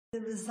the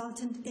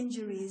resultant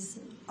injuries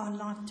are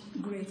not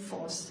great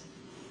force.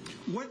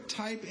 What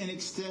type and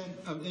extent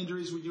of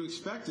injuries would you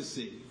expect to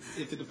see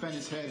if the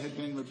defendant's head had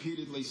been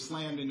repeatedly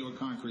slammed into a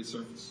concrete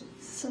surface?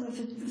 So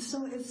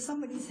if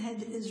somebody's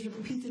head is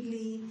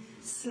repeatedly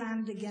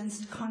slammed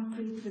against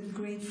concrete with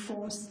great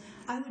force,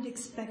 I would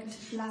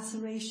expect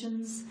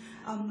lacerations.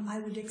 I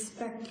would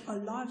expect a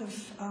lot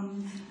of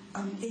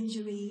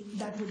injury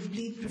that would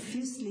bleed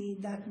profusely,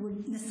 that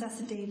would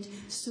necessitate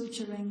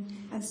suturing,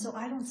 and so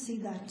I don't see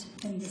that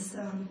in this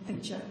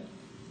picture.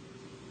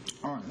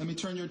 All right, let me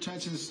turn your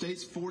attention to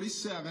States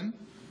 47.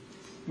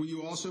 Were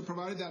you also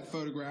provided that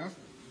photograph?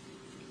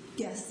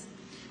 Yes.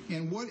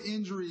 And what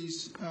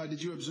injuries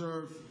did you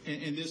observe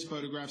in this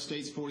photograph,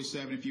 States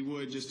 47? If you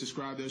would, just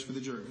describe those for the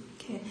jury.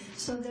 Okay,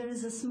 so there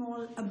is a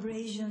small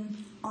abrasion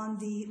on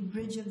the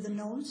bridge of the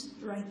nose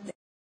right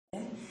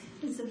there.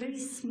 It's a very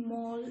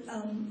small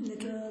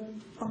little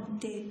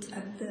punctate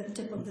at the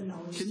tip of the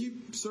nose. Can you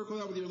circle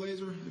that with your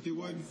laser, if you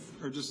would,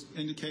 or just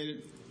indicate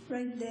it?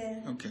 Right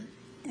there. Okay.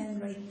 And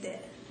right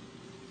there.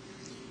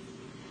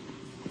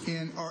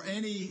 And are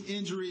any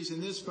injuries in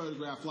this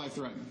photograph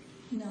life-threatening?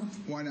 No.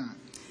 Why not?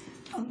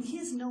 He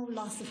has no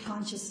loss of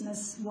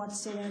consciousness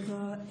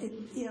whatsoever.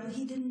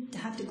 He didn't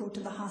have to go to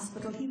the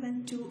hospital. He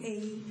went to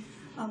a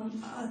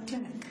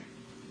clinic.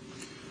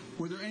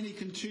 Were there any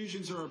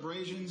contusions or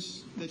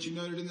abrasions that you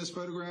noted in this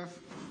photograph?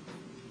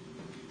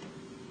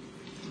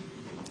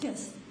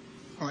 Yes.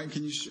 All right,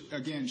 can you,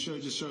 again, show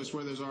us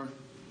where those are?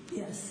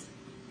 Yes.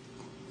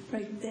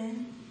 Right there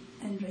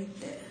and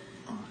right there.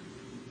 All right.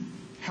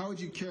 How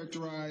would you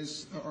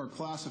characterize or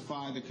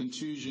classify the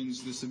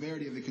contusions, the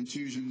severity of the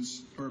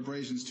contusions or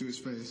abrasions to his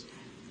face?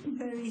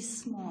 Very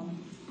small.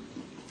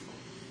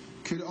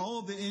 Could all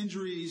of the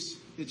injuries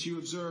that you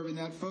observe in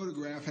that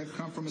photograph have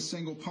come from a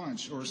single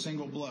punch or a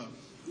single blow?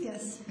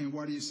 Yes. And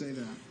why do you say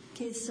that?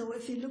 Okay, so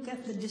if you look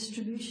at the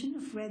distribution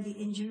of where the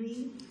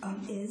injury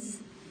is,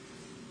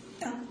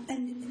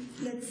 and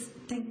let's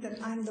think that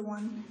I'm the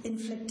one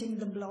inflicting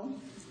the blow.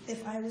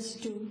 If I was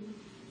to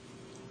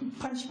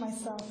punch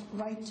myself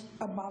right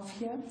above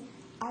here,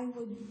 I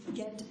would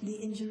get the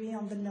injury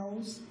on the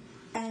nose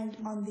and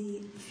on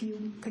the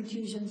few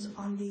contusions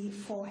on the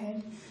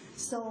forehead.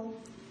 So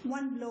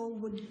one blow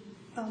would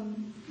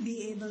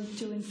be able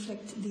to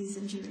inflict these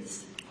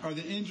injuries. Are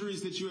the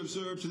injuries that you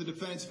observed to the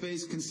defendant's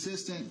face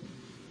consistent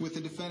with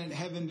the defendant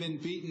having been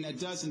beaten a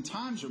dozen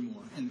times or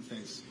more in the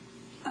face?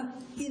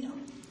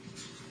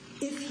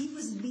 If he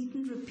was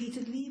beaten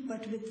repeatedly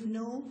but with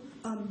no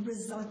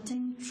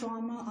resulting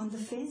trauma on the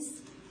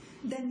face,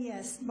 then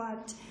yes.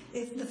 But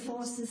if the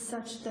force is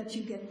such that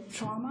you get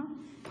trauma,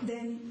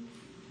 then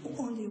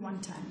only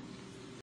one time.